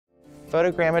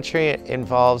Photogrammetry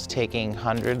involves taking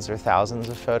hundreds or thousands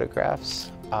of photographs.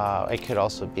 It could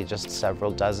also be just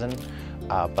several dozen,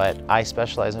 but I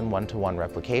specialize in one-to-one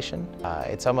replication.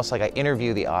 It's almost like I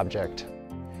interview the object.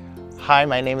 Hi,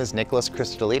 my name is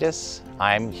Christodoulidis.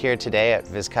 I'm here today at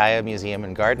VizcayaMuseum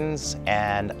and Gardens,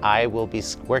 and I will be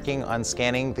working on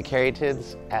scanning the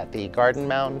caryatids at the Garden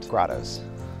Mound grottos.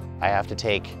 I have to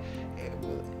take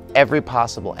every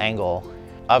possible angle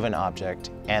of an object,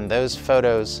 and those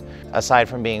photos, aside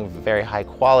from being very high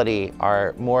quality,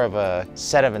 are more of a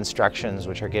set of instructions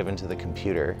which are given to the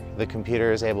computer. The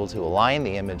computer is able to align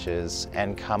the images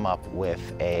and come up with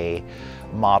a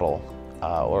model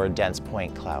or a dense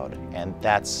point cloud, and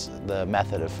that's the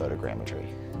method of photogrammetry.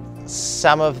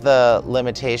 Some of the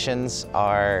limitations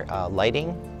are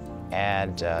lighting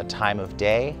and time of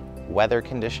day, weather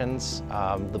conditions.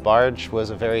 The barge was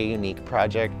a very unique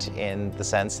project in the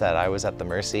sense that I was at the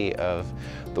mercy of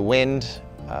the wind,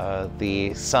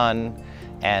 the sun,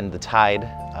 and the tide.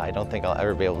 I don't think I'll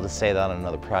ever be able to say that on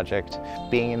another project.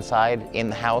 Being inside, in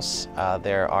the house,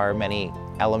 there are many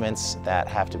elements that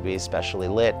have to be specially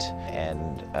lit,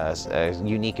 and a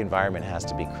unique environment has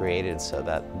to be created so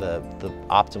that the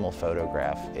optimal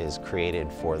photograph is created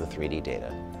for the 3D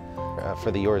data.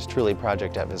 For the Yours Truly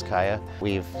project at Vizcaya,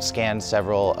 we've scanned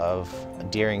several of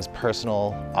Deering's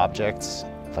personal objects,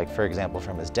 like for example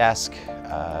from his desk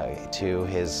to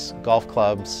his golf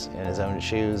clubs and his own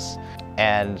shoes.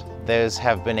 And those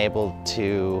have been able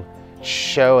to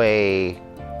show a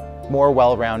more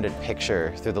well-rounded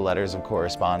picture through the letters of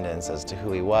correspondence as to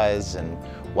who he was and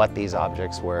what these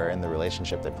objects were and the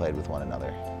relationship they played with one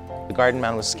another. The Garden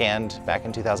Mound was scanned back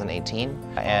in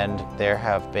 2018, and there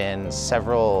have been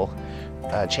several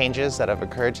changes that have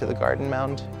occurred to the Garden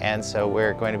Mound, and so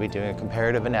we're going to be doing a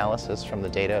comparative analysis from the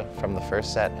data from the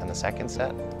first set and the second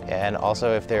set. And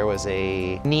also if there was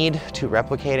a need to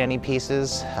replicate any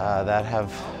pieces that have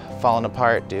fallen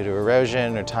apart due to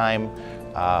erosion or time,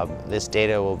 this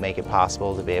data will make it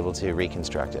possible to be able to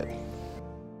reconstruct it.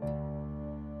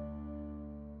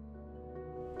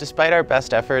 Despite our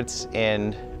best efforts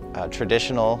in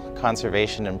traditional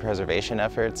conservation and preservation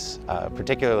efforts,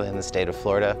 particularly in the state of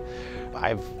Florida,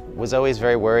 I was always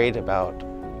very worried about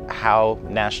how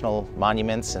national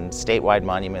monuments and statewide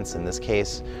monuments in this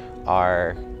case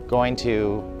are going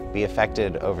to be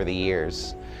affected over the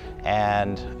years.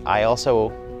 And I also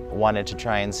wanted to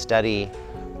try and study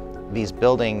these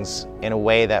buildings in a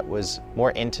way that was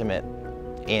more intimate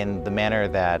in the manner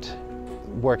that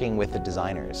working with the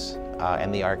designers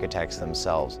and the architects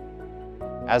themselves.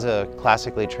 As a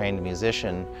classically trained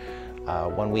musician,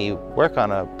 when we work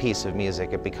on a piece of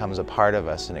music, it becomes a part of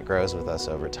us and it grows with us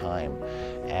over time.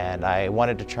 And I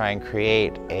wanted to try and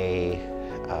create a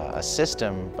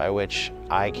system by which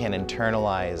I can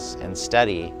internalize and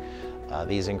study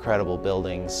these incredible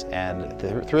buildings. And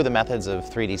through the methods of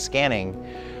 3D scanning,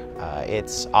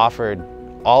 it's offered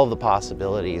all of the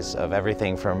possibilities of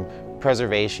everything from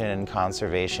preservation and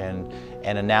conservation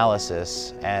and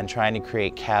analysis, and trying to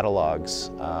create catalogs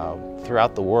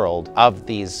throughout the world of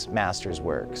these masters'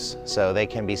 works so they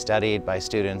can be studied by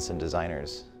students and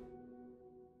designers.